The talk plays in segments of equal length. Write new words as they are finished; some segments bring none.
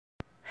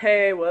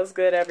Hey, what's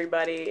good,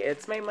 everybody?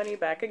 It's Maymoney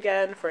back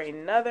again for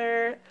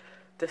another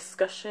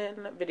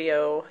discussion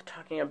video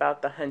talking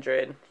about the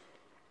 100.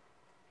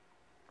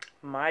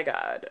 My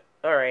God.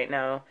 Alright,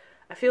 now,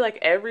 I feel like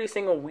every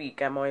single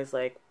week I'm always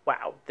like,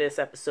 wow, this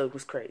episode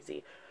was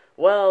crazy.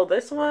 Well,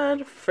 this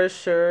one, for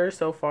sure,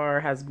 so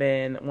far has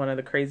been one of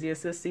the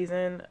craziest this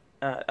season.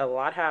 A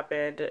lot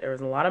happened. There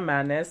was a lot of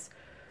madness.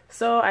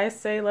 So I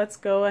say let's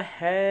go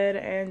ahead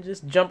and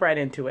just jump right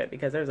into it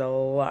because there's a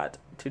lot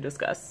to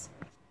discuss.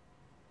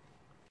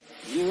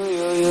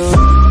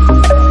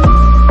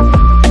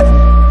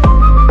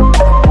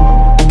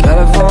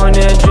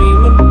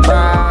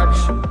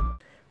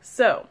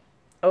 So,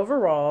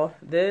 overall,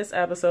 this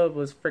episode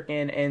was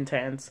freaking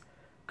intense.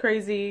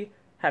 Crazy,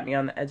 had me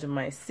on the edge of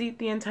my seat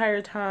the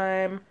entire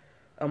time,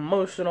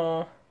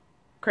 emotional,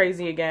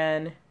 crazy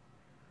again.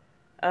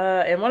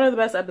 And one of the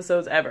best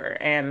episodes ever,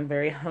 and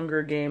very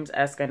Hunger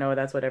Games-esque. I know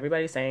that's what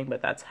everybody's saying,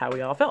 but that's how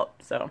we all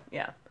felt, so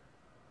yeah.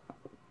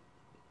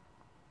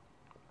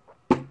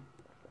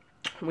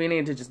 We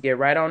need to just get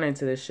right on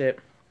into this shit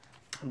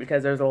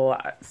because there's a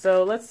lot.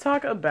 So let's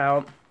talk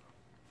about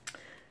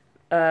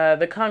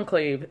the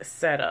conclave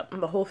setup,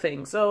 the whole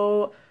thing.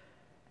 So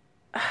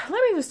let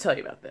me just tell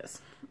you about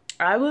this.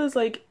 I was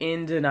like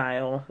in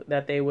denial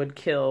that they would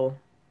kill.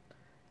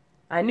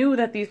 I knew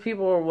that these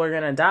people were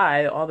gonna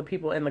die. All the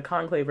people in the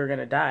conclave were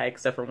gonna die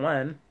except for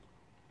one.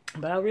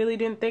 But I really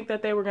didn't think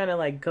that they were gonna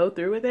like go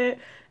through with it.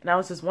 And I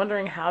was just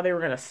wondering how they were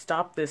gonna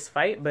stop this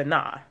fight. But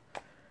nah,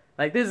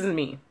 like this is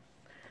me.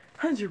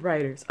 100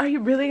 writers, are you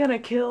really gonna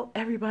kill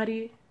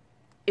everybody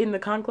in the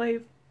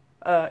conclave?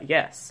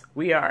 Yes,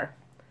 we are.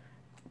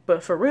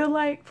 But for real,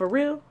 like, for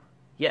real?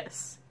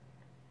 Yes.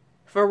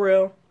 For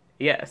real?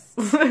 Yes.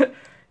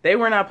 They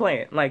were not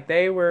playing. Like,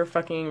 they were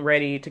fucking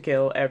ready to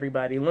kill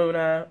everybody.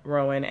 Luna,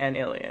 Rowan, and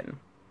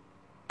Ilian.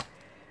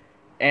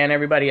 And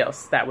everybody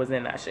else that was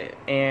in that shit.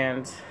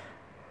 And,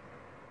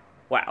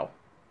 wow.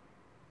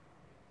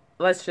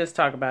 Let's just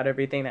talk about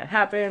everything that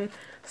happened.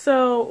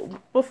 So,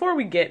 before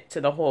we get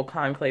to the whole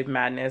conclave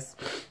madness,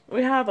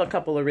 we have a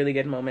couple of really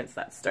good moments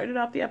that started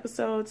off the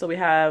episode. So we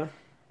have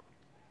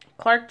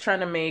Clark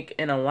trying to make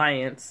an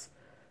alliance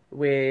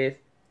with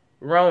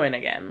Rowan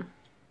again.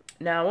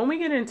 Now, when we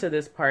get into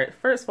this part,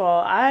 first of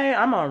all,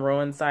 I'm on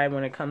Rowan's side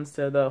when it comes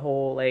to the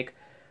whole, like,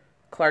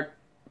 Clark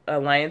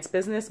alliance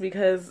business,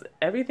 because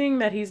everything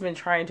that he's been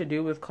trying to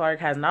do with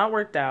Clark has not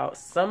worked out.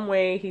 Some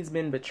way he's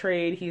been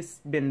betrayed. He's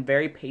been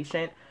very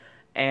patient.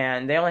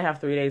 And they only have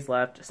 3 days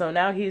left. So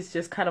now he's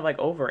just kind of like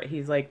over it.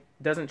 He's like,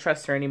 doesn't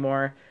trust her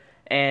anymore.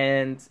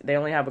 And they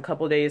only have a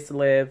couple days to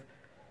live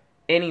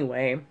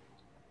anyway.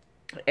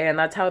 And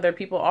that's how their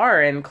people are.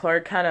 And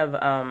Clark kind of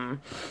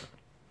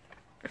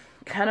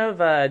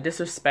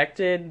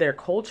disrespected their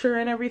culture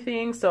and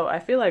everything. So I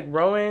feel like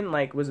Rowan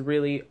like was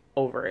really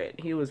over it.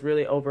 He was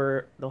really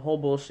over the whole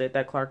bullshit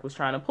that Clark was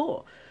trying to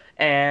pull.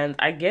 And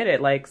I get it.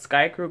 Like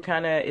Sky Crew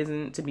kind of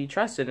isn't to be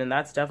trusted. And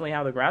that's definitely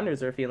how the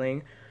Grounders are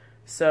feeling.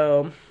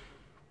 So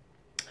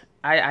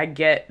I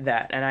get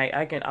that, and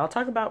I'll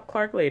talk about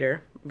Clark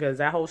later because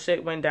that whole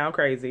shit went down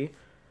crazy.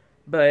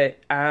 But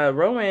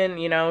Rowan,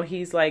 you know,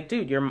 he's like,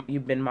 dude,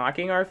 you've been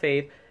mocking our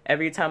faith.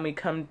 Every time we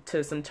come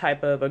to some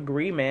type of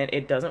agreement,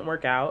 it doesn't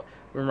work out.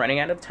 We're running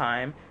out of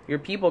time. Your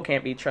people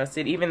can't be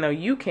trusted, even though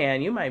you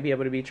might be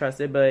able to be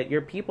trusted, but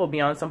your people be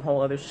on some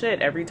whole other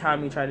shit. Every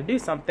time we try to do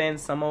something,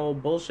 some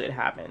old bullshit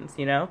happens,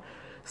 you know?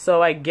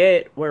 So I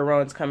get where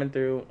Rowan's coming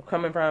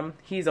from.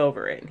 He's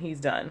over it. He's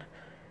done.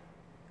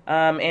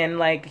 And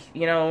like,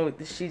 you know,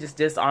 she just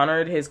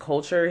dishonored his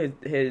culture,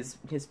 his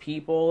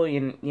people,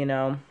 and, you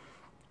know,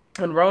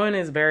 and Rowan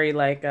is very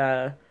like,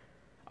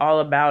 all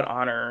about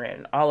honor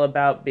and all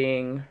about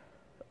being,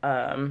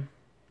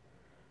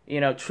 you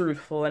know,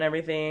 truthful and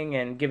everything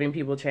and giving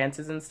people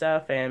chances and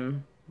stuff.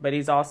 But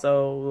he's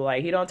also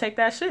like, he don't take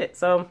that shit.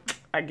 So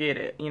I get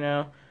it, you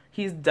know.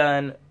 He's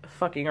done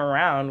fucking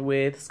around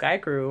with Sky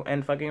Crew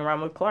and fucking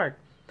around with Clark.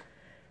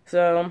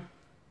 So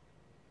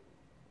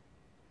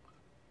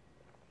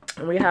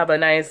we have a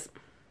nice,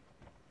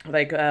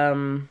 like,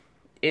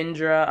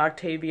 Indra,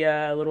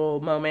 Octavia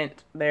little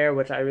moment there,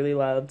 which I really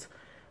loved,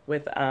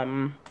 with,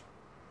 how,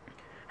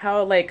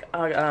 like,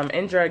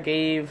 Indra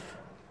gave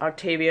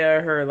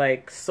Octavia her,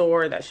 like,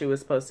 sword that she was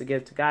supposed to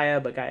give to Gaia,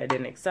 but Gaia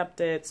didn't accept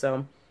it,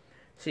 so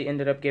she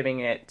ended up giving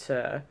it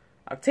to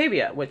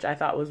Octavia, which I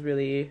thought was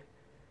really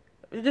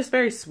just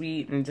very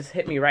sweet and just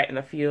hit me right in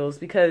the feels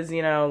because,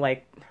 you know,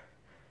 like,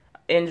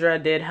 Indra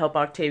did help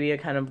Octavia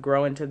kind of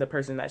grow into the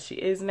person that she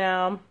is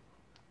now.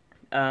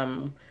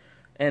 And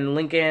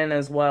Lincoln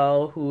as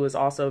well, who is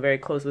also very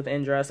close with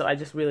Indra. So I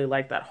just really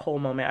liked that whole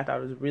moment. I thought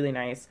it was really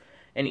nice.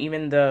 And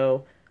even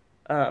though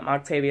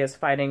Octavia is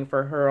fighting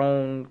for her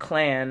own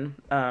clan,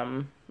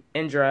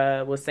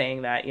 Indra was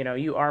saying that, you know,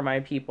 you are my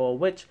people,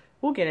 which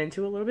we'll get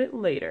into a little bit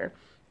later.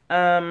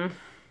 And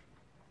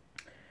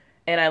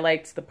I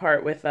liked the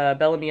part with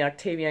Bellamy,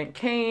 Octavia, and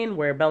Kane,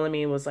 where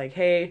Bellamy was like,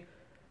 hey,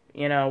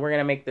 you know, we're going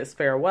to make this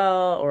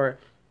farewell, or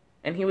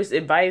And he was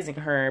advising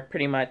her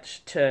pretty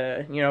much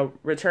to, you know,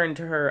 return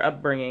to her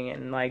upbringing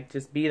and like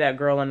just be that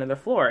girl under the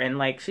floor. And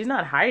like she's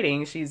not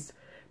hiding, she's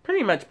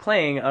pretty much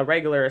playing a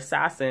regular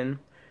assassin.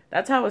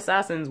 That's how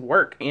assassins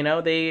work, you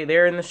know.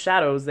 They're in the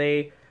shadows.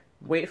 They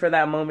wait for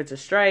that moment to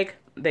strike.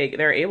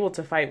 They're able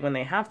to fight when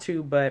they have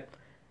to, but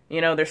you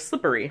know, they're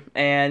slippery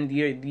and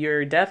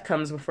your death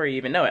comes before you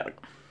even know it.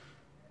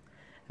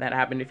 That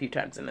happened a few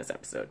times in this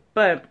episode.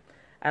 But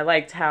I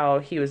liked how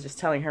he was just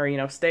telling her, you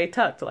know, stay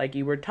tucked like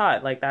you were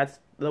taught. Like that's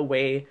the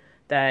way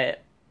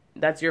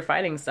that's your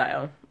fighting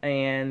style.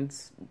 And,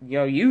 you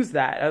know, use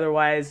that.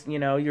 Otherwise, you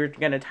know, you're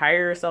going to tire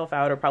yourself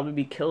out or probably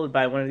be killed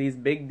by one of these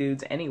big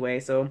dudes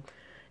anyway. So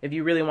if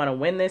you really want to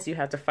win this, you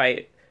have to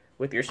fight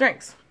with your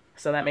strengths.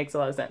 So that makes a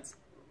lot of sense.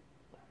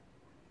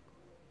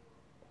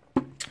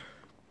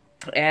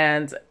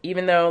 And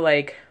even though,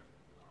 like,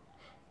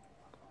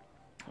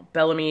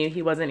 Bellamy,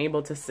 he wasn't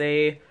able to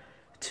say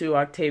to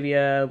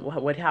Octavia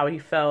how he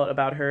felt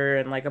about her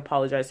and, like,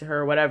 apologize to her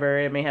or whatever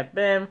it may have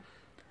been,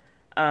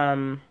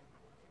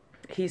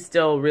 he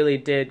still really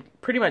did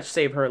pretty much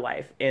save her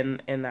life in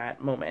that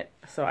moment.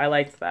 So I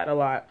liked that a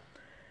lot.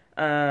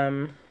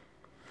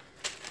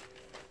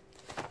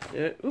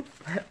 Oops,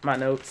 my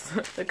notes.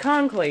 The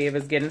conclave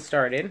is getting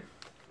started.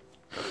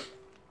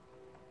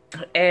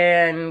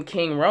 And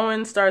King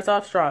Rowan starts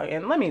off strong.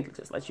 And let me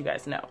just let you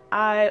guys know,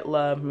 I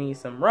love me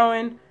some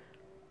Rowan.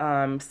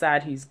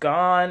 Sad he's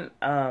gone.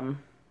 I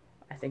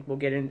think we'll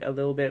get into a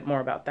little bit more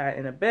about that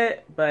in a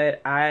bit.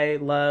 But I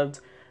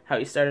loved how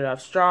he started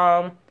off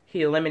strong.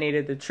 He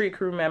eliminated the tree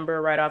crew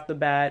member right off the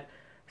bat.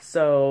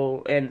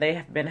 So, and they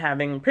have been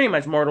having pretty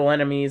much mortal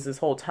enemies this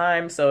whole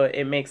time. So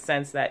it makes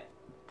sense that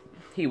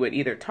he would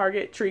either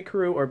target tree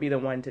crew or be the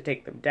one to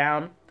take them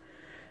down.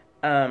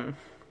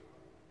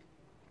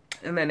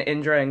 And then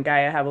Indra and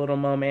Gaia have a little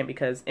moment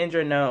because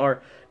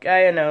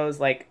Gaia knows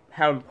like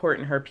how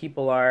important her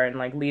people are and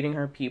like leading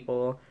her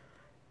people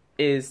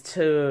is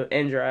to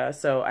Indra.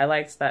 So I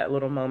liked that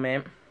little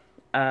moment.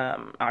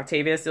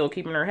 Octavia still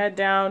keeping her head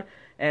down,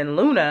 and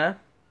Luna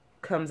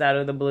comes out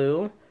of the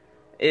blue,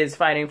 is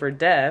fighting for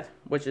death,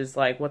 which is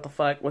like, what the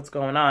fuck, what's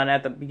going on?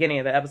 At the beginning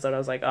of the episode, I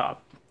was like, oh,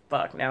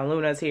 fuck, now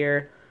Luna's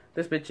here.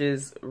 This bitch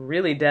is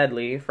really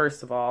deadly,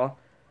 first of all.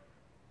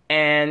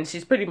 And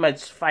she's pretty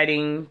much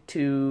fighting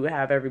to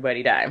have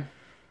everybody die.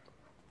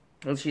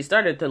 When she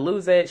started to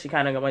lose it, she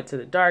kind of went to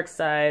the dark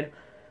side.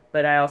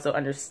 But I also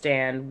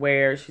understand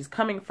where she's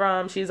coming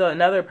from. She's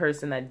another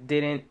person that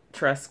didn't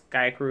trust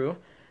Sky Crew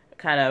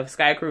kind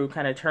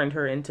of turned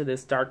her into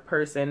this dark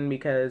person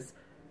because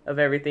of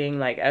everything.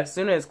 Like, as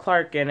soon as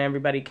Clark and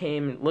everybody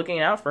came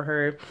looking out for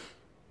her,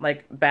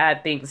 like,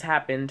 bad things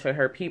happened to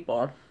her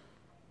people.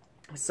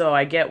 So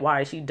I get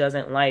why she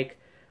doesn't like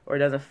or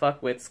doesn't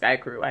fuck with Sky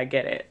Crew. I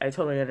get it. I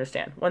totally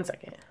understand. 1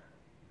 second.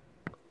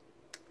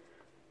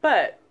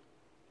 But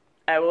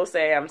I will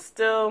say I'm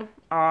still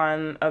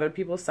on other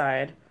people's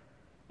side,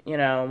 you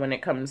know, when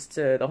it comes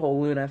to the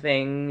whole Luna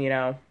thing. You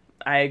know,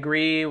 I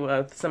agree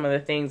with some of the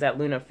things that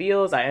Luna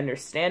feels. I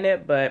understand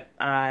it, but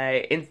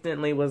I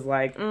instantly was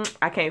like,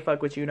 I can't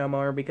fuck with you no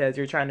more because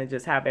you're trying to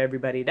just have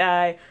everybody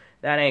die.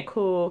 That ain't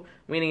cool.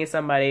 We need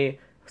somebody,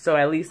 so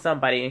at least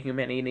somebody in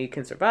humanity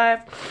can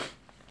survive.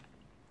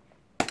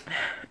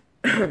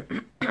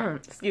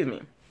 Excuse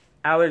me.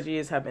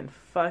 Allergies have been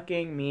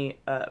fucking me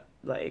up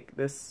like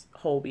this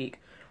whole week.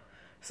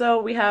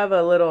 So we have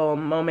a little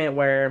moment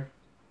where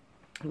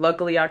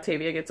luckily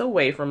Octavia gets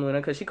away from Luna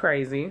because she's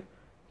crazy.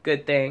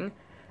 Good thing.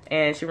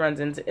 And she runs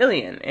into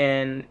Ilian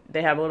and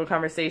they have a little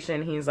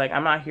conversation. He's like,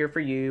 I'm not here for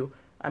you.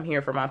 I'm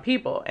here for my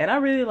people. And I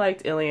really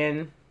liked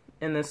Ilian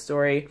in this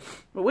story.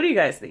 But what do you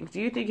guys think?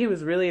 Do you think he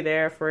was really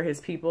there for his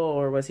people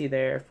or was he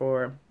there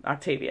for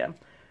Octavia?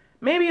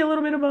 Maybe a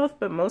little bit of both,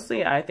 but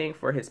mostly I think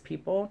for his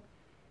people.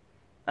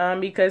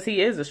 Because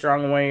he is a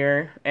strong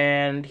warrior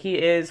and he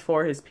is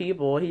for his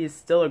people. He's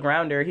still a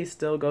grounder. He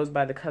still goes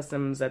by the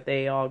customs that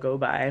they all go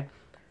by.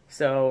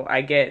 So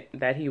I get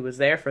that he was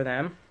there for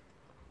them.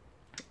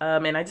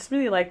 And I just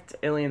really liked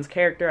Ilian's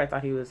character. I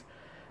thought he was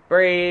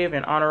brave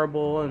and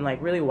honorable and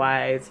like really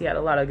wise. He had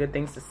a lot of good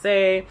things to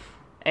say.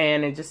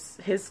 And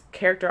his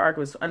character arc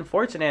was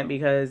unfortunate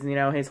because, you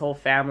know, his whole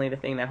family, the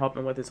thing that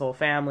happened with his whole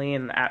family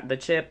and the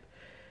chip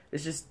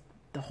is just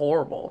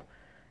horrible.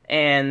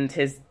 And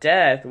his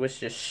death was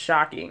just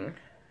shocking.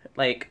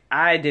 Like,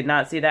 I did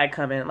not see that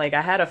coming. Like,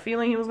 I had a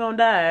feeling he was gonna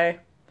die,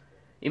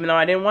 even though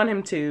I didn't want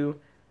him to,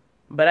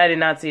 but I did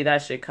not see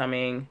that shit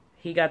coming.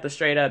 He got the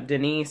straight up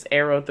Denise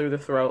arrow through the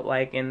throat,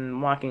 like in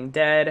Walking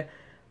Dead.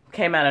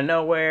 Came out of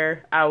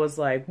nowhere. I was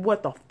like,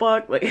 what the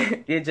fuck?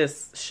 Like, it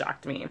just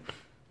shocked me.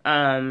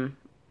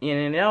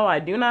 You know, I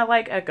do not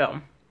like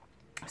Echo.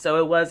 So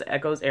it was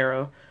Echo's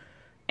arrow.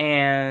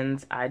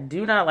 And I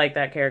do not like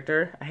that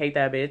character. I hate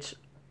that bitch.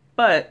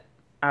 But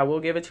I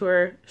will give it to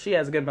her. She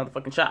has a good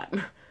motherfucking shot.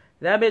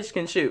 That bitch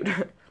can shoot.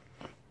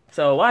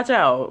 So watch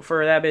out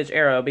for that bitch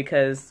arrow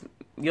because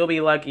you'll be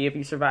lucky if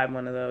you survive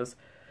one of those.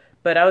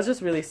 But I was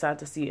just really sad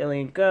to see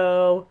Ilian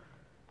go.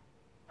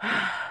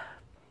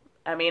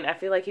 I mean, I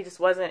feel like he just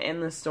wasn't in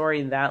the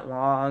story that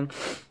long.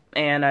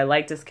 And I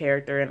liked his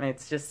character, and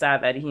it's just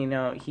sad that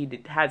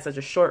had such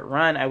a short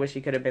run. I wish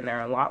he could have been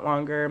there a lot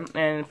longer.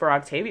 And for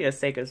Octavia's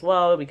sake as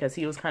well, because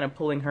he was kind of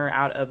pulling her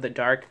out of the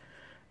dark,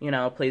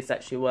 place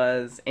that she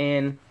was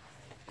in.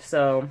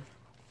 So,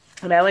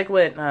 and I like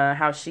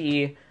how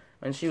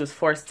when she was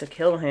forced to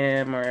kill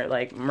him, or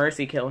like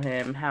Mercy kill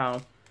him,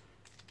 how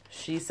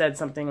she said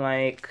something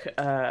like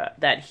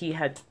that he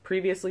had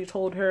previously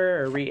told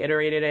her, or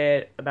reiterated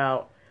it,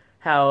 about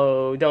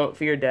how don't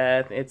fear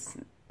death, it's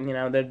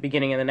the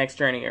beginning of the next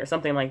journey, or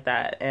something like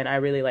that. And I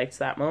really liked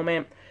that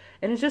moment.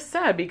 And it's just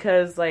sad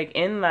because, like,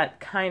 in that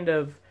kind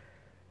of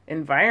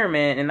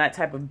environment, in that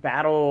type of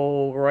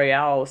battle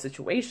royale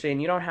situation,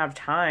 you don't have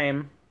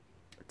time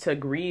to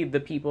grieve the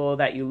people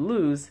that you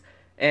lose.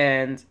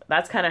 And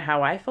that's kind of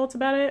how I felt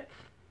about it,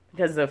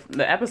 because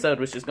the episode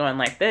was just going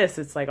like this.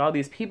 It's like all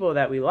these people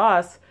that we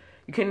lost,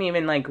 you couldn't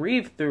even like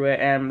grieve through it,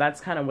 and that's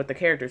kind of what the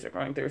characters are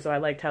going through. So I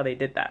liked how they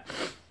did that.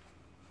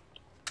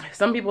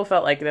 Some people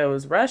felt like that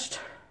was rushed,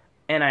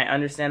 and I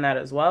understand that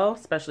as well,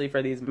 especially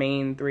for these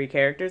main 3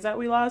 characters that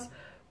we lost.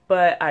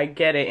 But I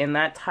get it. In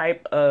that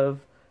type of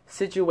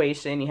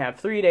situation, you have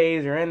 3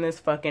 days, you're in this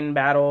fucking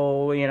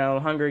battle,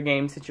 Hunger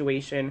Games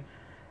situation.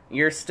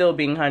 You're still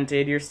being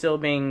hunted. You're still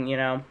being,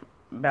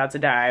 about to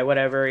die,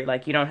 whatever.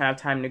 Like, you don't have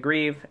time to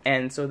grieve.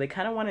 And so they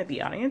kind of wanted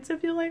the audience to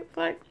feel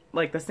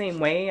like the same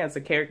way as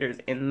the characters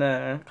in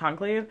the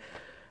conclave.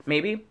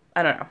 Maybe.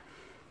 I don't know.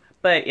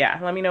 But yeah,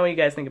 let me know what you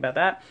guys think about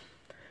that.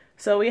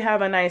 So we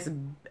have a nice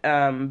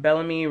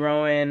Bellamy,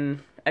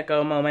 Rowan,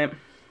 Echo moment.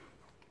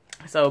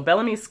 So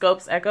Bellamy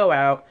scopes Echo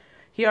out.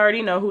 He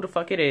already know who the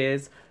fuck it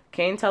is.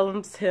 Kane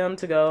tells him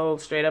to go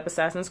straight up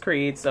Assassin's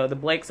Creed. So the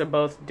Blakes are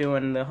both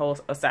doing the whole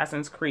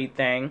Assassin's Creed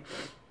thing.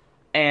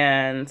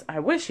 And I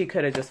wish he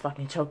could have just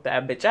fucking choked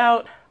that bitch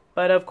out.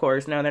 But of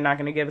course, no, they're not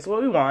going to give us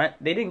what we want.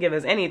 They didn't give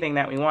us anything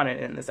that we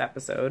wanted in this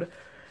episode.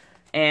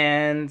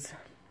 And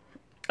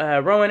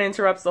Rowan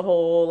interrupts the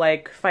whole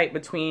like fight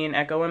between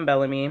Echo and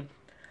Bellamy,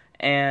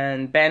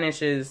 and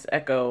banishes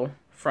Echo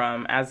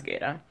from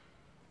Asgeda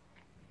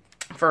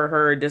for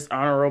her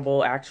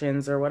dishonorable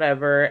actions or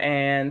whatever.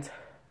 And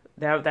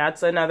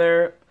that's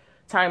another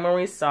time where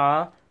we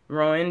saw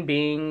Rowan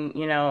being,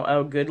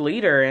 a good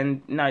leader,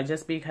 and not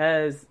just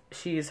because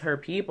she's her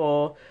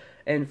people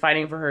and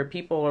fighting for her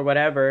people or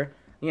whatever.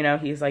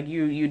 He's like,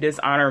 you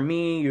dishonor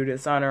me, you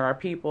dishonor our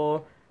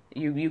people.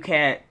 You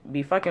can't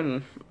be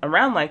fucking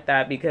around like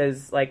that,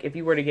 because like if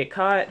you were to get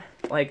caught,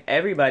 like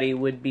everybody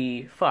would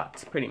be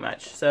fucked pretty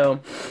much. So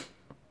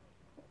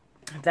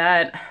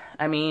that,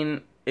 I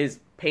mean, is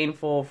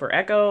painful for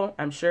Echo,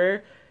 I'm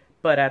sure,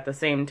 but at the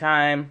same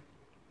time,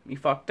 you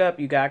fucked up,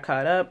 you got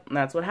caught up, and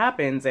that's what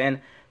happens. And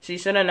she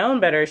should have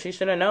known better. She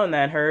should have known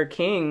that her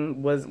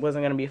king wasn't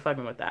going to be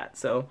fucking with that.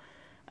 So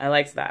I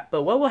liked that.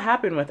 But what will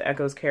happen with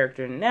Echo's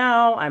character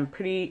now? I'm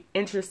pretty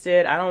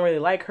interested. I don't really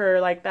like her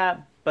like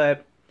that,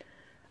 but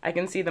I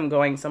can see them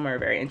going somewhere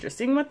very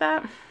interesting with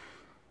that.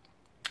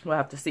 We'll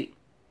have to see.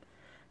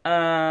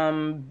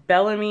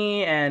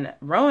 Bellamy and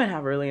Rowan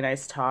have a really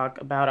nice talk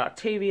about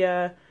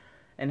Octavia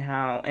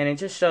and it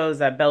just shows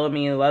that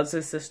Bellamy loves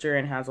his sister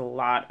and has a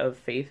lot of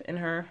faith in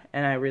her.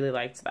 And I really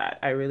liked that.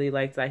 I really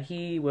liked that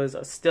he was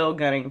still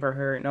gunning for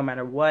her no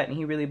matter what. And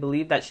he really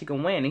believed that she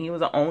could win. And he was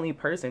the only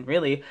person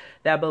really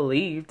that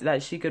believed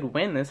that she could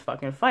win this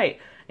fucking fight.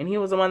 And he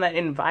was the one that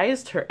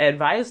advised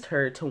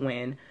her to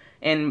win.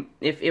 And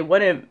if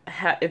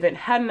it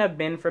hadn't have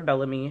been for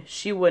Bellamy,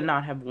 she would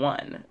not have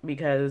won,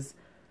 because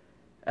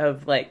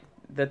of like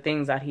the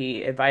things that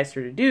he advised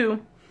her to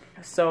do.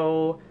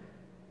 So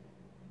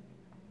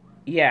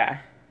yeah,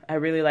 I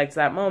really liked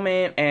that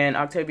moment, and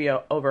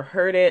Octavia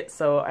overheard it.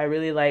 So I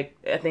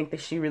think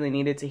that she really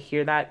needed to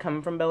hear that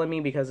come from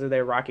Bellamy, because of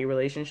their rocky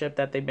relationship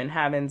that they've been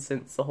having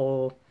since the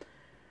whole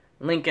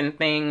Lincoln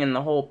thing and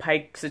the whole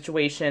Pike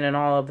situation and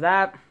all of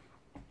that.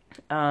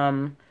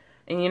 And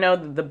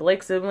the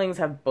Blake siblings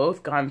have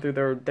both gone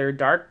through their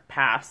dark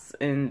paths,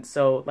 and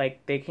so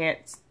like they can't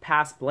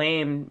pass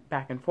blame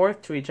back and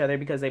forth to each other,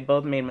 because they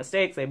both made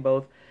mistakes. They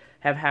both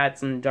have had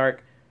some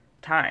dark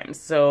times.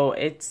 So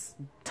it's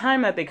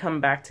time that they come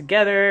back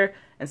together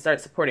and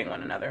start supporting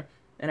one another.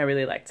 And I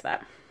really liked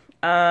that.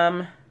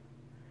 Rowan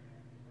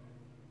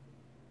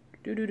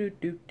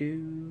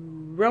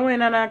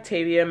and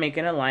Octavia make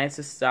an alliance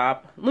to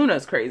stop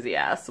Luna's crazy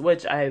ass,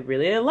 which I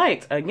really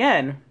liked.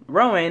 Again,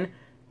 Rowan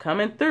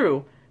coming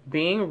through,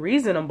 being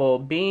reasonable,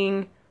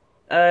 being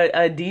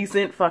a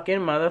decent fucking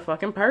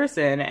motherfucking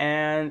person.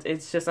 And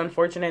it's just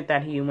unfortunate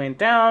that he went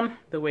down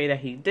the way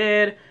that he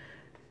did.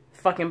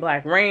 Fucking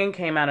Black Rain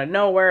came out of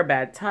nowhere,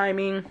 bad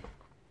timing.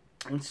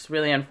 It's just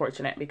really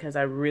unfortunate, because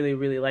I really,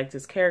 really liked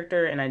his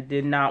character, and I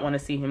did not want to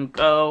see him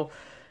go.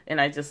 And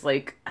I was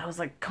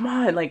like, come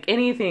on, like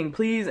anything,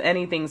 please,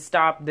 anything,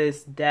 stop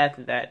this death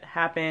that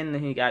happened.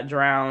 And he got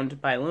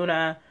drowned by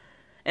Luna.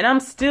 And I'm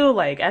still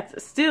like,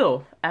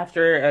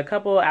 after a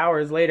couple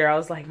hours later, I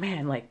was like,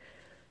 man, like,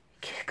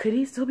 could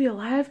he still be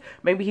alive?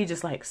 Maybe he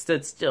just like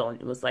stood still and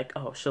it was like,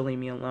 oh, she'll leave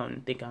me alone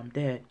and think I'm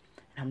dead,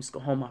 and I'm just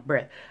gonna hold my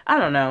breath. I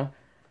don't know.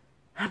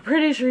 I'm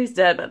pretty sure he's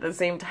dead, but at the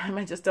same time,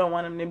 I just don't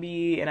want him to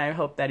be, and I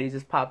hope that he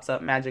just pops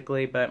up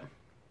magically, but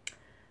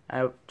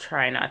I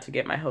try not to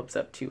get my hopes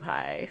up too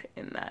high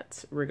in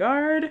that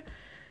regard.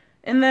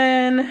 And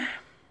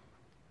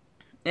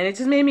it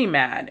just made me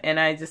mad, and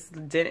I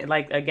just didn't,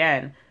 like,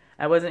 again,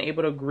 I wasn't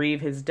able to grieve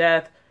his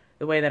death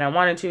the way that I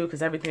wanted to,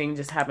 because everything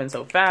just happened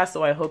so fast,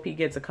 so I hope he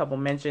gets a couple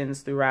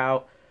mentions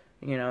throughout,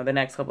 you know, the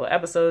next couple of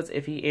episodes.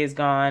 If he is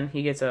gone,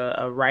 he gets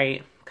a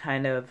right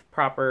kind of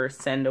proper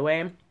send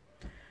away.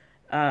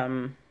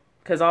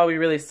 Because all we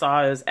really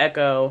saw is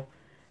Echo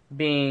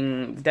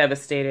being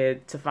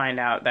devastated to find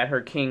out that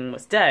her king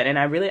was dead. And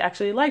I really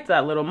actually liked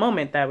that little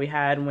moment that we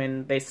had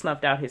when they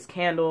snuffed out his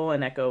candle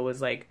and Echo was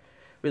like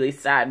really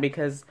sad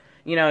because,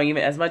 you know,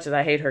 even as much as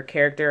I hate her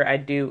character, I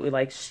do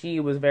like she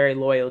was very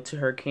loyal to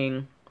her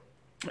king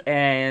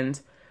and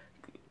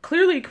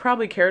clearly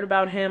probably cared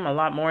about him a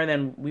lot more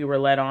than we were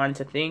led on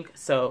to think.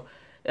 So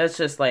it's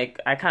just like,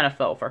 I kind of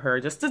felt for her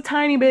just a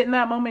tiny bit in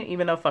that moment,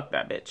 even though fuck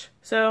that bitch.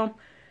 So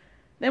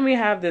then we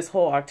have this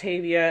whole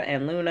Octavia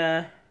and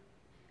Luna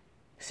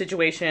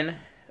situation,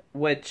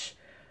 which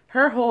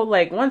her whole,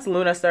 like, once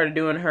Luna started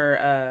doing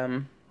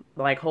her,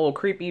 like, whole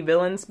creepy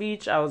villain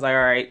speech, I was like,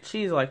 alright,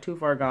 she's, like, too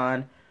far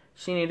gone.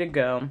 She needed to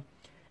go.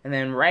 And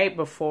then right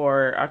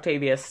before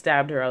Octavia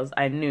stabbed her,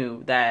 I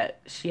knew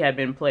that she had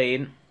been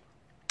played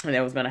and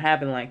it was going to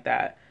happen like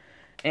that.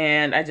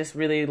 And I just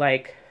really,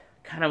 like,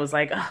 kind of was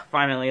like, oh,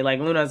 finally, like,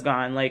 Luna's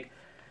gone. Like,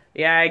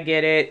 yeah, I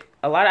get it.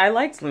 I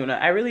liked Luna.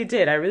 I really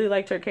did. I really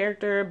liked her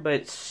character,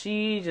 but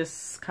she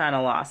just kind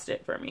of lost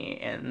it for me.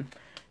 And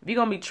if you're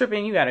going to be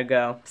tripping, you got to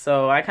go.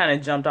 So I kind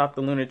of jumped off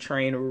the Luna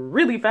train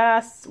really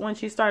fast when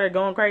she started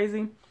going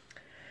crazy.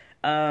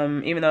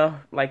 Even though,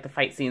 like, the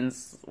fight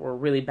scenes were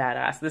really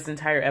badass. This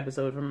entire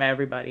episode from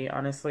everybody,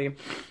 honestly.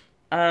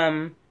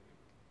 And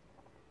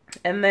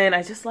then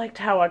I just liked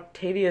how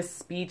Octavia's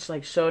speech,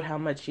 like, showed how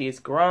much she's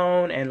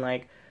grown and,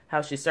 like,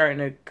 how she's starting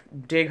to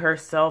dig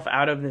herself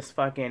out of this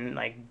fucking,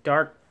 like,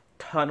 dark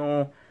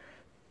tunnel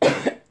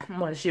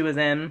what she was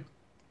in.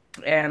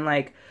 And,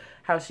 like,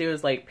 how she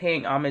was, like,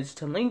 paying homage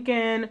to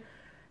Lincoln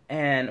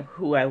and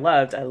who I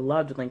loved. I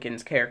loved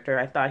Lincoln's character.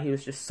 I thought he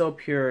was just so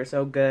pure,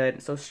 so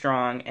good, so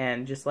strong.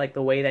 And just, like,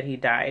 the way that he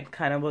died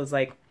kind of was,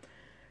 like,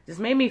 just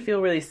made me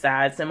feel really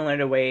sad, similar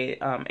to the way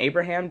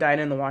Abraham died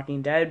in The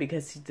Walking Dead,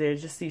 because they're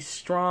just these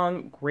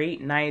strong,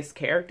 great, nice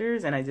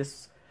characters, and I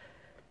just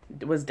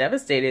was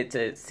devastated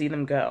to see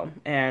them go.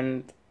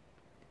 And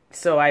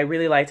so I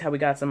really liked how we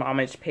got some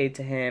homage paid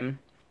to him,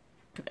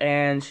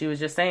 and she was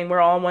just saying we're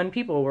all one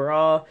people, we're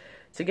all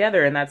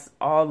together, and that's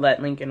all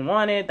that Lincoln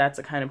wanted. That's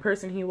the kind of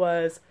person he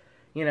was,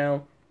 you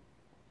know.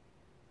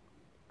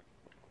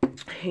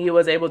 He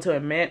was able to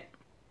admit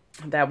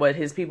that what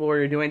his people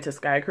were doing to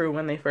Sky Crew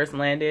when they first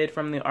landed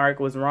from the Ark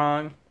was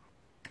wrong,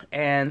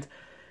 and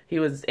he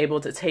was able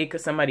to take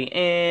somebody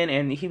in,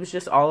 and he was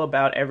just all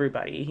about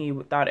everybody. He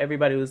thought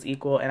everybody was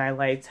equal, and I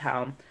liked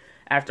how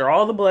after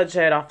all the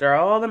bloodshed, after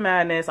all the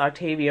madness,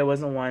 Octavia was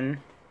the one,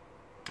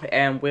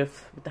 and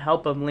with the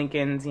help of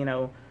Lincoln's, you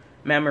know,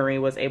 memory,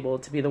 was able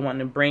to be the one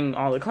to bring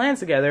all the clans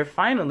together,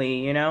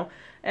 finally, you know.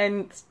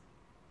 And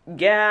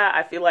yeah,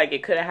 I feel like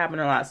it could have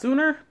happened a lot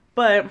sooner,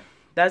 but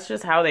that's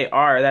just how they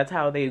are. That's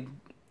how they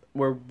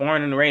were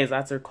born and raised.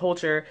 That's their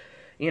culture,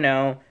 you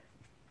know.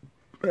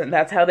 And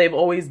that's how they've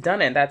always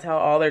done it. That's how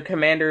all their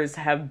commanders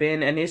have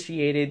been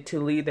initiated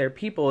to lead their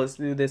people, is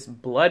through this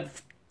blood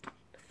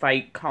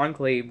fight,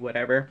 conclave,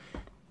 whatever.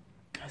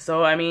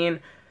 So, I mean,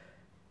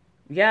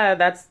 yeah,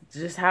 that's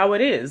just how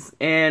it is.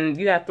 And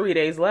you got 3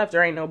 days left.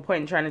 There ain't no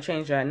point in trying to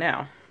change that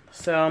now.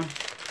 So,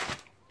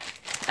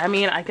 I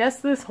mean, I guess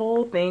this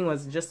whole thing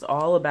was just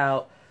all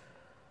about,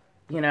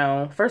 you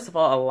know, first of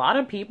all, a lot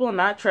of people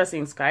not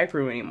trusting Sky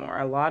Crew anymore.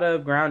 A lot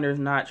of grounders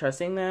not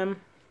trusting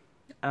them.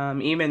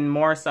 Even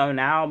more so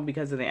now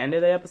because of the end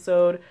of the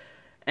episode.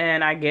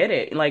 And I get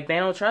it. Like, they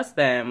don't trust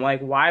them.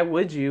 Like, why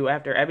would you,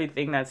 after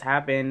everything that's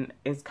happened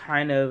is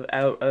kind of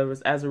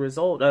as a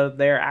result of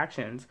their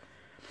actions?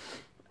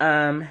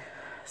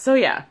 So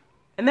yeah.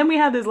 And then we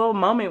have this little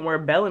moment where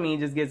Bellamy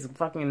just gets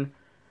fucking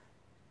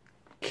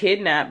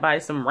kidnapped by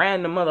some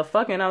random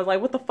motherfucker. And I was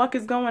like, what the fuck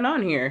is going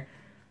on here?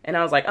 And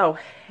I was like, oh,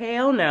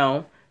 hell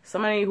no.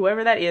 Somebody,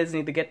 whoever that is,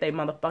 need to get their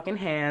motherfucking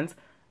hands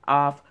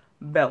off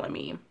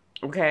Bellamy.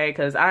 Okay,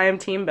 because I am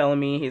Team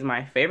Bellamy. He's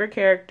my favorite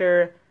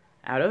character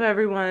out of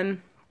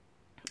everyone.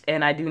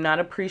 And I do not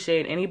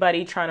appreciate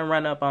anybody trying to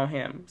run up on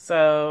him.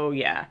 So,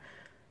 yeah.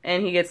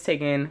 And he gets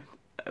taken,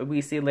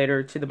 we see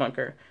later, to the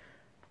bunker.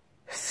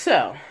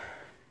 So,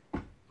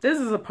 this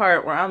is a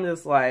part where I'm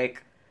just,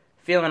 like,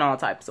 feeling all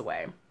types of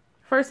way.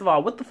 First of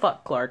all, what the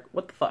fuck, Clark?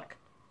 What the fuck?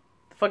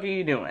 The fuck are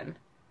you doing?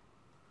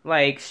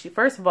 Like,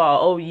 first of all,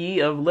 oh ye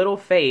of little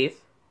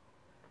faith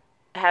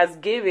has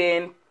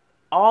given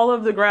all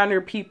of the grounder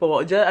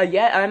people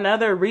yet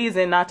another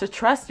reason not to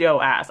trust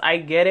your ass. I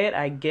get it,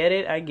 I get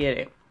it, I get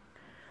it.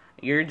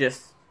 You're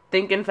just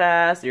thinking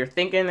fast, you're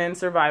thinking in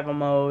survival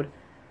mode,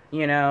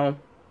 you know.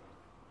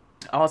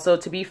 Also,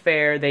 to be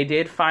fair, they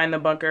did find the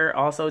bunker.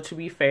 Also, to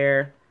be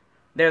fair,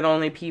 They're the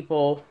only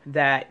people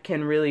that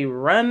can really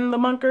run the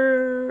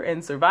bunker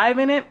and survive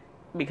in it,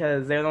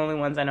 because they're the only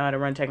ones that know how to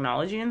run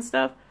technology and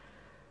stuff.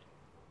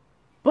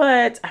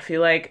 But I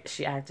feel like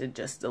she acted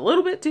just a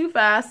little bit too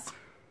fast,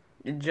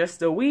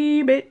 just a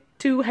wee bit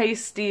too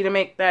hasty to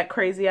make that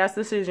crazy ass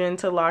decision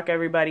to lock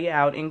everybody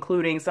out,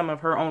 including some of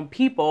her own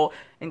people,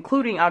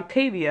 including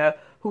Octavia,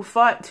 who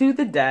fought to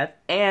the death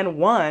and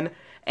won,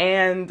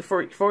 and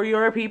for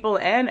your people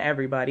and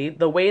everybody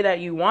the way that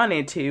you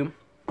wanted to.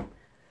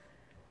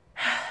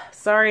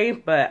 Sorry,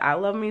 but I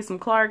love me some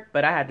Clark,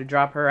 but I had to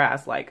drop her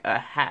ass like a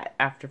hat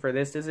for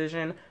this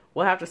decision.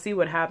 We'll have to see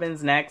what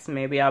happens next.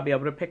 Maybe I'll be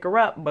able to pick her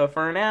up, but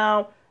for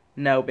now,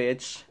 no,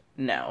 bitch.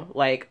 No.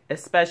 Like,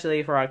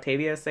 especially for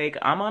Octavia's sake,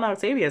 I'm on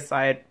Octavia's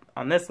side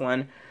on this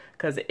one,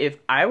 because if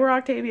I were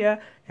Octavia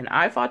and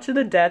I fought to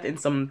the death in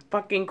some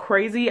fucking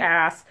crazy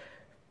ass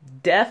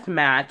death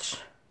match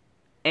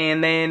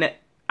and then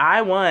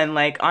I won,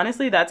 like,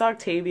 honestly, that's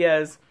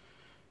Octavia's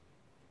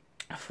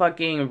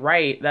fucking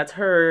right. That's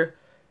her.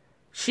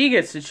 She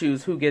gets to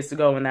choose who gets to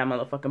go in that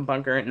motherfucking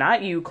bunker,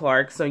 not you,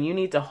 Clark. So you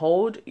need to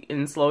hold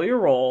and slow your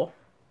roll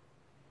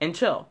and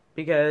chill,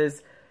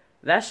 because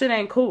that shit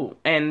ain't cool.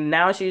 And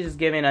now she's just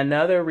giving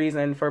another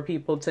reason for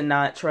people to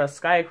not trust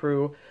Sky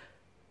Crew,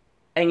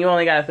 and you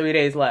only got 3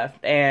 days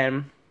left.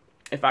 And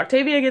if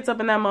Octavia gets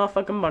up in that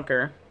motherfucking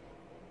bunker,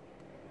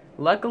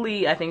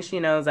 luckily, I think she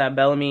knows that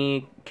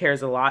Bellamy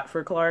cares a lot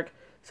for Clark,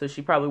 so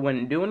she probably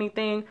wouldn't do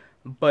anything.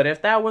 But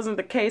if that wasn't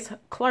the case,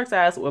 Clark's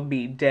ass would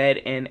be dead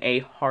in a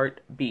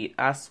heartbeat,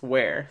 I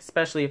swear.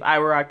 Especially if I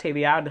were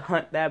Octavia, I'd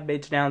hunt that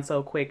bitch down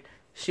so quick,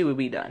 she would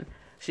be done.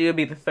 She would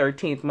be the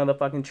 13th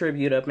motherfucking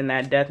tribute up in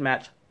that death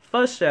match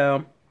for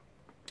sure.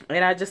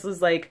 And I just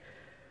was like,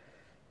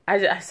 I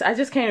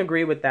just can't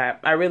agree with that.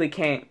 I really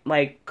can't.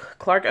 Like,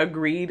 Clark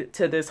agreed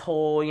to this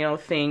whole, you know,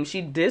 thing.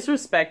 She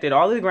disrespected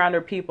all the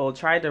Grounder people,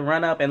 tried to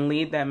run up and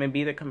lead them and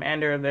be the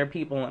commander of their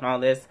people and all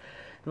this.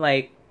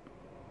 Like,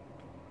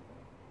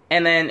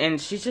 and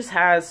she just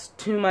has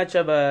too much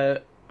of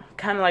a,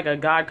 kind of like a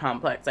god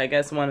complex, I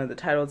guess one of the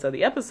titles of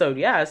the episode.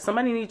 Yeah,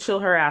 somebody need to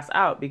chill her ass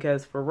out,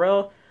 because for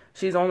real,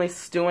 she's only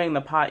stewing the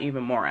pot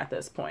even more at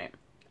this point.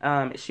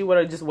 She would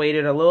have just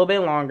waited a little bit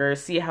longer,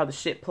 see how the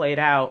shit played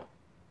out,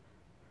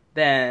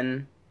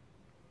 then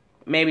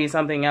maybe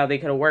something else, they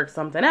could have worked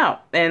something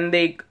out. And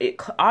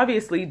it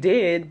obviously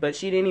did, but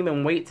she didn't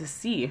even wait to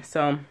see.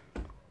 So,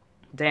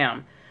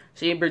 damn.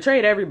 She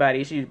betrayed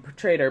everybody. She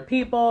betrayed her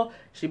people.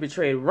 She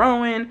betrayed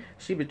Rowan.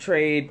 She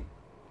betrayed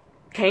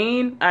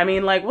Kane. I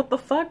mean, like, what the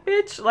fuck,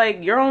 bitch?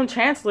 Like, your own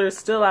chancellor is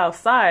still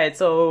outside,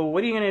 so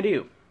what are you gonna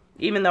do?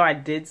 Even though I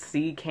did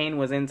see Kane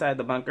was inside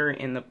the bunker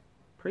in the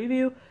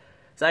preview,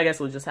 so I guess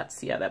we'll just have to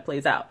see how that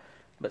plays out.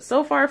 But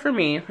so far for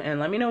me, and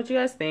let me know what you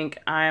guys think,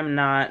 I'm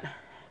not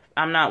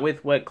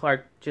with what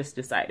Clark just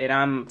decided.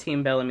 I'm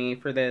Team Bellamy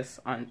for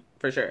this,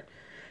 for sure.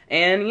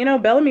 And, you know,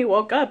 Bellamy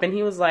woke up and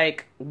he was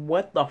like,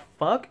 what the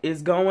fuck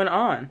is going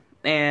on?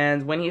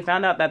 And when he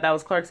found out that that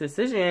was Clark's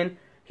decision,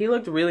 he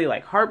looked really,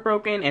 like,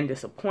 heartbroken and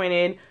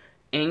disappointed,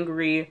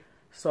 angry.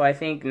 So I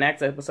think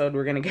next episode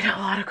we're going to get a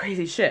lot of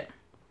crazy shit.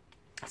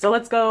 So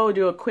let's go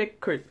do a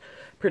quick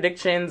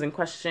predictions and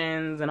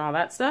questions and all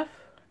that stuff.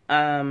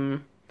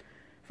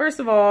 First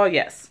of all,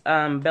 yes,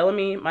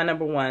 Bellamy, my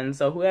number one.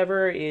 So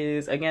whoever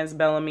is against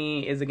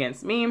Bellamy is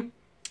against me.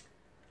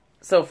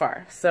 So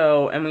far.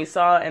 So, and we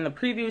saw in the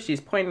preview, she's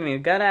pointing a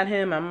gun at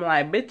him. I'm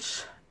like,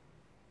 bitch,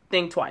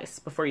 think twice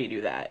before you do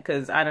that,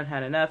 because I done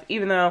had enough.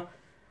 Even though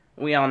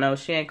we all know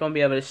she ain't gonna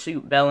be able to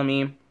shoot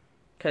Bellamy,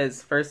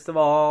 because first of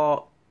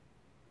all,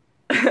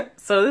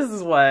 so this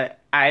is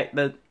what I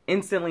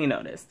instantly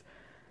noticed.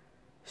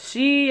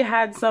 She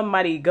had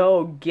somebody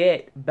go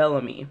get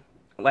Bellamy,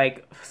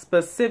 like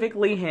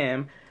specifically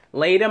him,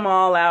 laid him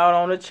all out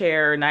on a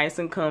chair, nice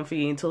and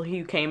comfy, until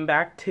he came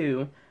back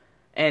to.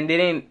 And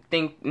didn't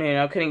think, you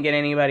know, couldn't get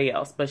anybody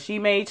else. But she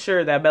made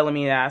sure that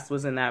Bellamy's ass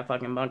was in that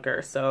fucking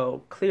bunker.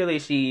 So clearly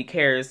she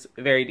cares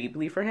very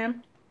deeply for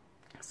him.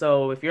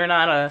 So if you're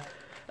not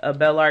a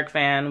Bellark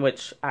fan,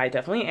 which I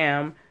definitely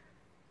am,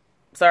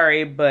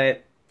 sorry,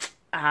 but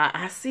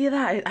I see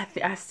that.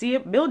 I see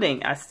it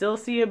building. I still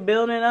see it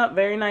building up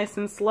very nice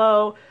and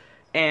slow.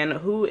 And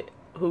who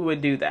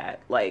would do that?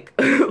 Like,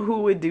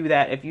 who would do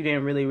that if you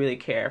didn't really, really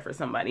care for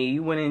somebody?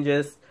 You wouldn't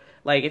just...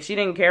 Like, if she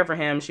didn't care for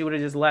him, she would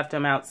have just left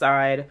him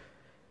outside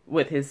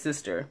with his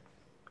sister,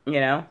 you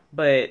know?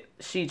 But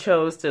she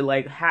chose to,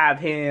 like, have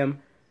him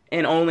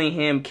and only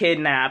him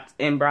kidnapped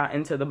and brought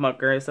into the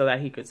bunker so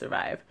that he could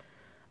survive.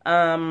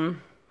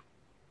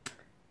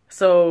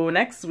 So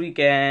next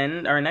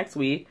weekend, or next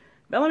week,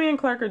 Bellamy and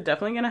Clark are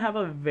definitely going to have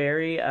a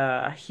very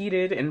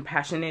heated and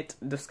passionate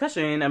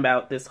discussion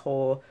about this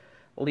whole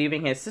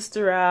leaving his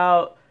sister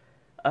out,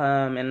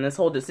 and this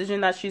whole decision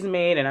that she's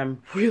made. And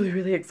I'm really,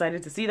 really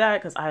excited to see that,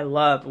 because I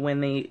love when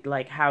they,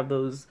 like, have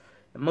those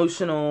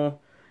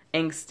emotional,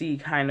 angsty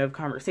kind of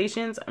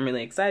conversations. I'm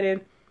really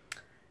excited.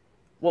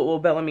 What will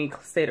Bellamy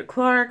say to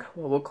Clark?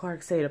 What will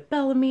Clark say to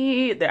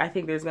Bellamy? I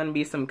think there's going to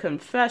be some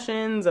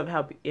confessions of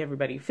how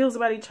everybody feels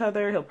about each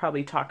other. He'll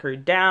probably talk her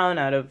down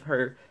out of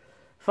her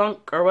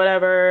funk or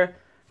whatever,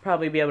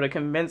 probably be able to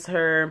convince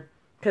her,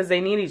 because they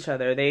need each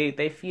other.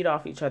 They feed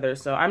off each other.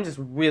 So I'm just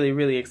really,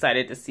 really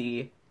excited to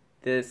see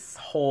this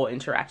whole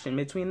interaction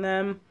between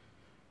them.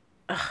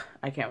 Ugh,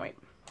 I can't wait.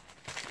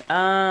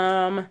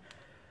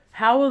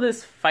 How will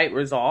this fight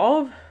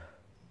resolve?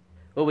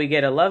 Will we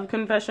get a love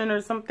confession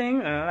or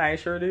something? I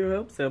sure do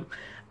hope so.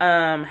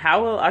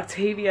 How will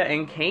Octavia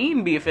and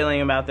Kane be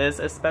feeling about this,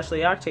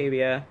 especially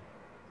Octavia?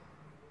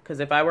 Because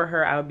if I were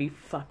her, I would be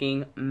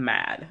fucking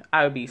mad.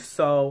 I would be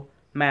so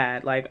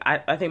mad. Like,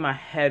 I think my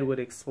head would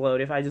explode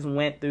if I just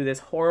went through this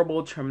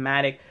horrible,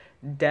 traumatic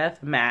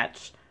death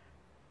match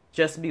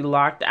just to be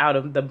locked out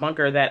of the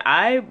bunker that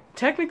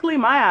technically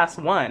my ass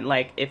won.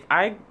 Like, if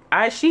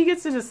she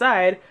gets to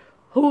decide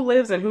who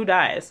lives and who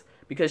dies,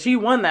 because she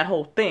won that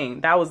whole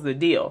thing. That was the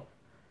deal.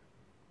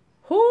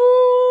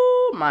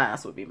 Whoo, my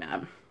ass would be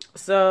mad.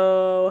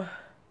 So,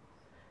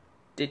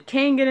 did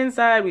Kane get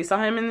inside? We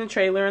saw him in the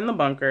trailer in the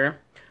bunker.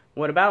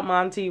 What about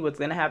Monty? What's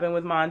going to happen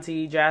with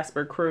Monty,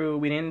 Jasper, crew?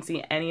 We didn't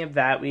see any of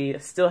that. We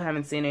still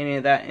haven't seen any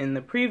of that in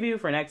the preview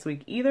for next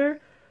week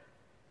either.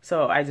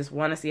 So I just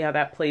want to see how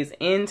that plays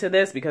into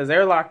this, because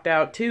they're locked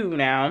out too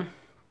now.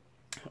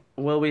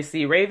 Will we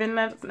see Raven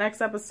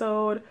next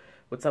episode?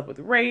 What's up with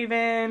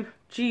Raven?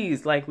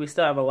 Jeez, like, we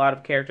still have a lot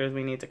of characters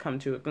we need to come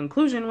to a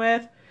conclusion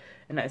with.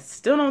 And I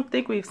still don't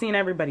think we've seen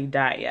everybody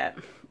die yet.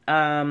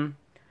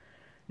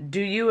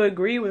 Do you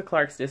agree with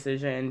Clark's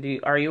decision?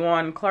 Are you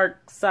on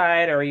Clark's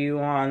side, or are you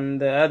on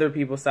the other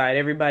people's side?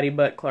 Everybody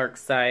but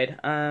Clark's side.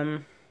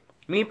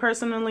 Me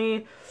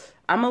personally,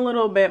 I'm a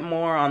little bit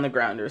more on the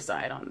Grounder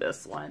side on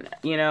this one.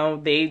 You know,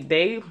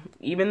 they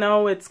even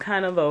though it's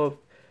kind of a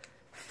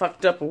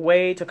fucked up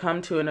way to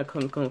come to a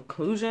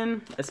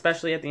conclusion,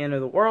 especially at the end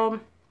of the world,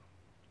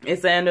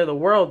 it's the end of the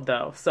world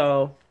though.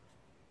 So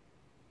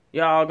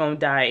y'all gonna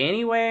die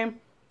anyway.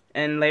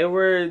 And they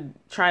were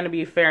trying to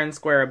be fair and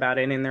square about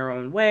it in their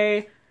own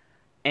way.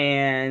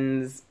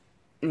 And,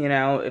 you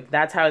know, if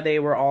that's how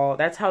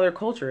that's how their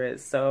culture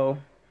is. So,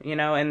 you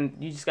know, and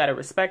you just got to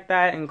respect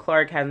that. And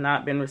Clark has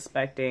not been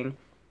respecting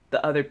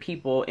the other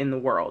people in the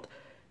world.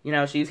 You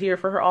know, she's here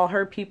for all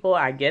her people.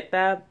 I get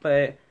that.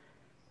 But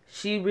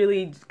she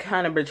really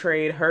kind of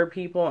betrayed her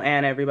people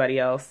and everybody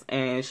else.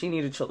 And she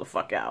needed to chill the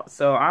fuck out.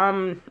 So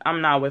I'm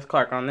not with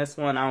Clark on this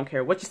one. I don't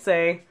care what you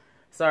say.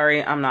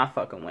 Sorry, I'm not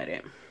fucking with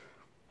it.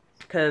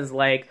 Because,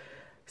 like,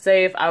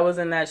 say if I was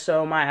in that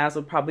show, my ass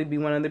would probably be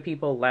one of the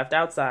people left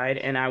outside,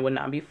 and I would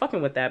not be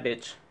fucking with that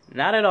bitch.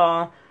 Not at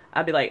all.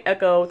 I'd be like,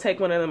 Echo, take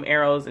one of them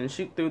arrows and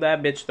shoot through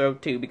that bitch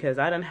throat too, because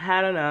I done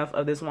had enough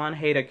of this Juan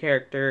Hader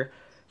character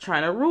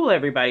trying to rule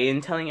everybody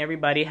and telling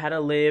everybody how to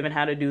live and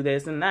how to do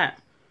this and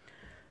that.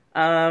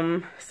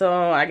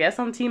 So I guess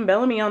I'm Team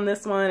Bellamy on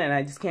this one, and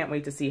I just can't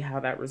wait to see how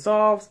that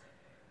resolves.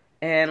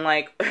 And,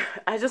 like,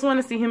 I just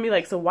want to see him be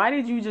like, so why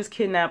did you just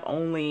kidnap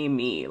only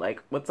me?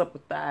 Like, what's up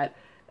with that?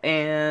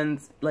 And,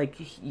 like,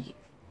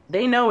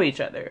 they know each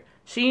other.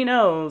 She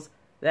knows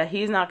that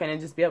he's not going to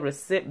just be able to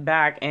sit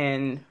back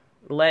and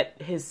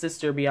let his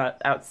sister be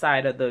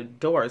outside of the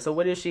door. So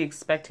what does she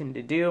expect him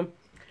to do?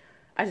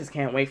 I just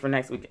can't wait for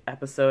next week's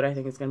episode. I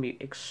think it's going to be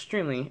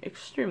extremely,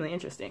 extremely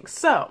interesting.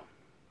 So,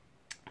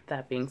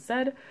 that being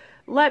said,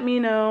 let me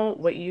know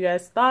what you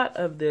guys thought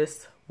of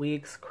this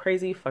week's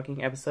crazy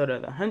fucking episode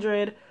of the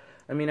 100.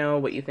 Let me know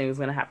what you think is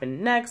going to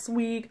happen next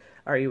week.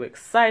 Are you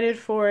excited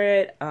for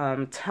it?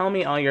 Tell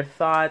me all your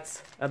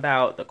thoughts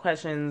about the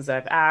questions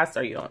I've asked.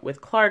 Are you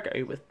with Clark? Are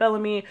you with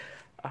Bellamy?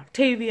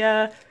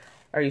 Octavia?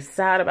 Are you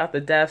sad about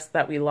the deaths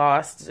that we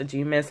lost? Do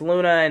you miss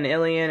Luna and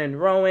Ilian and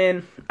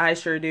Rowan? I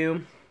sure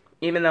do.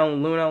 Even though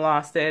Luna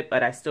lost it,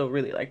 but I still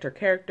really liked her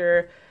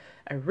character.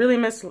 I really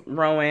miss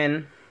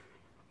Rowan.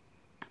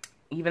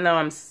 Even though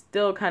I'm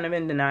still kind of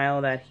in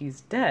denial that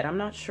he's dead. I'm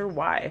not sure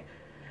why.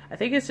 I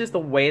think it's just the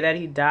way that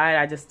he died.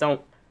 I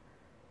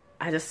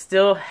just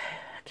still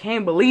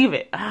can't believe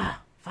it.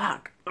 Ah,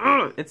 fuck.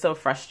 Ugh. It's so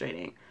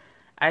frustrating.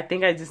 I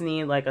think I just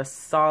need, like, a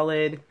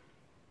solid,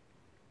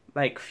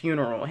 like,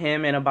 funeral.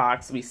 Him in a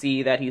box. We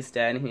see that he's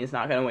dead and he's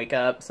not going to wake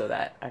up, so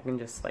that I can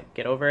just, like,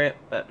 get over it.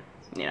 But,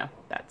 you know,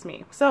 that's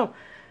me. So,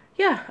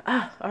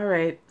 yeah.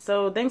 Alright.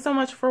 So, thanks so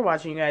much for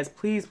watching, you guys.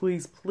 Please,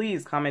 please,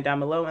 please comment down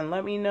below and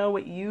let me know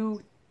what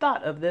you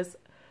thought of this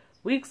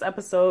week's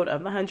episode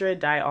of the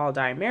 100 All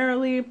Die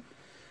Merrily.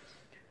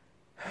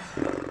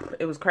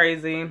 It was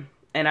crazy,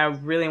 and I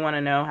really want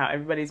to know how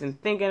everybody's been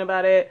thinking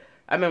about it.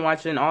 I've been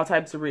watching all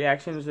types of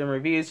reactions and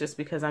reviews just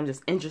because I'm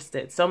just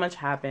interested. So much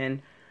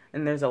happened,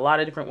 and there's a lot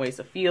of different ways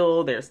to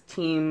feel. There's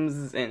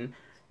teams and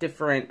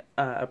different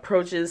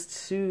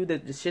approaches to the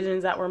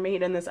decisions that were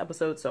made in this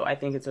episode, so I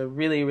think it's a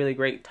really, really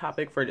great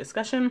topic for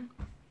discussion.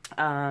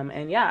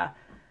 And yeah,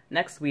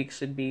 next week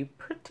should be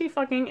pretty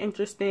fucking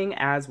interesting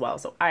as well,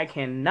 so I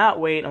cannot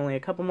wait. Only a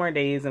couple more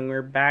days and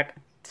we're back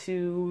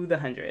to the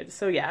 100.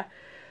 So yeah,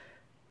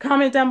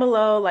 comment down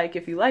below, like,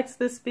 if you liked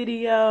this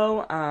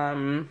video,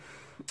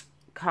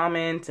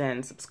 comment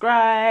and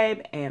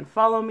subscribe, and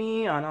follow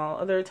me on all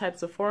other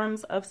types of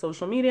forums of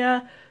social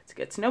media to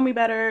get to know me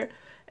better.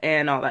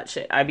 and all that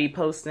shit. I be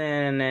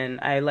posting and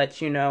I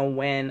let you know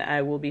when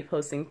I will be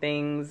posting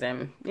things,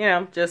 and you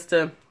know, just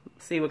to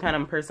see what kind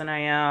of person I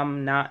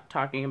am, not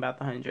talking about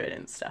the 100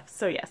 and stuff.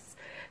 So yes,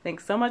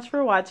 thanks so much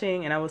for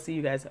watching, and I will see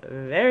you guys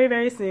very,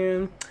 very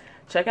soon.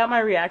 Check out my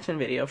reaction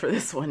video for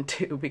this one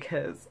too,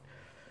 because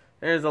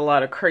there's a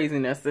lot of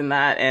craziness in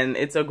that, and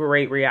it's a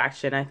great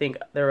reaction. I think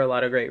there are a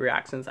lot of great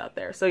reactions out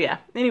there. So yeah,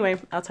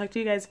 anyway, I'll talk to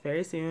you guys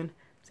very soon.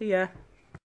 See ya.